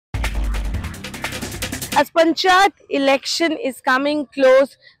As Panchayat election is coming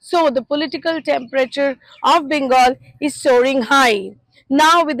close, so the political temperature of Bengal is soaring high.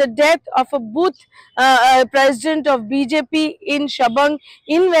 Now with the death of a booth president of BJP in Shabang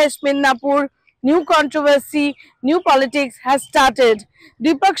in West Medinipur, new controversy, new politics has started.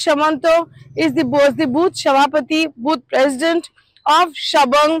 Deepak Shamanto was the booth Shavapati, booth president of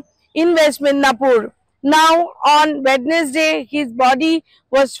Shabang in West Medinipur. Now on Wednesday, his body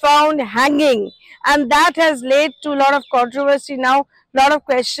was found hanging, and that has led to a lot of controversy now, lot of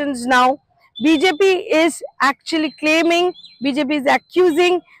questions now. BJP is actually claiming, BJP is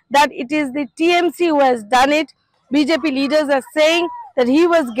accusing that it is the TMC who has done it. BJP leaders are saying that he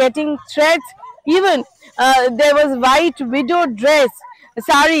was getting threats. Even there was white widow dress,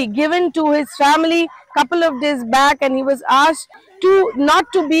 sari given to his family couple of days back, and he was asked to not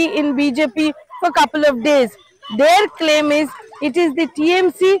to be in BJP for a couple of days. Their claim is it is the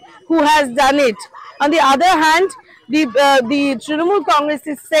TMC who has done it. On the other hand, the Trinamool Congress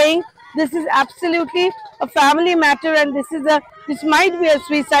is saying this is absolutely a family matter, and this might be a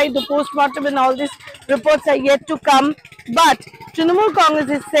suicide. The post-mortem and all these reports are yet to come. But Trinamool Congress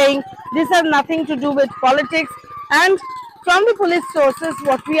is saying this has nothing to do with politics, and from the police sources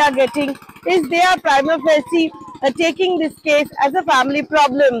what we are getting is they are prima facie taking this case as a family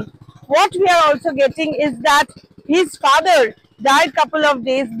problem. What we are also getting is that his father died couple of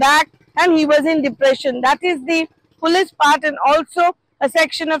days back and he was in depression. That is the police part, and also a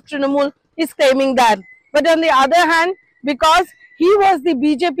section of Trinamool is claiming that. But on the other hand, because he was the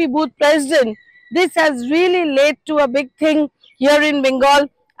BJP booth president, this has really led to a big thing here in Bengal.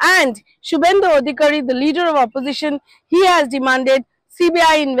 And Shubhendu Adhikari, the leader of opposition, he has demanded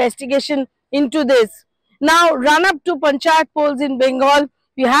CBI investigation into this. Now, run up to Panchayat polls in Bengal,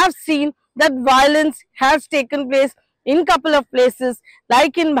 we have seen that violence has taken place in couple of places,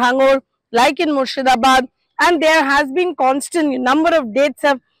 like in Bhangor, like in Murshidabad, and there has been constant number of deaths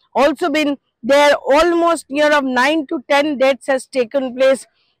have also been there. Almost near of 9 to 10 deaths has taken place,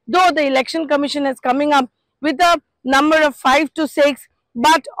 though the election commission is coming up with a number of 5 to 6,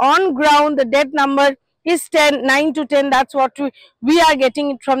 but on ground the death number is 9 to 10. That's what we are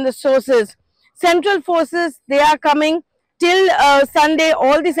getting it from the sources. Central forces, they are coming till Sunday.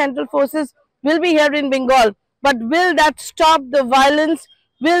 All the central forces will be here in Bengal, but will that stop the violence?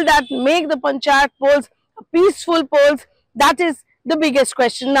 Will that make the Panchayat polls peaceful polls? That is the biggest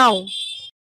question now.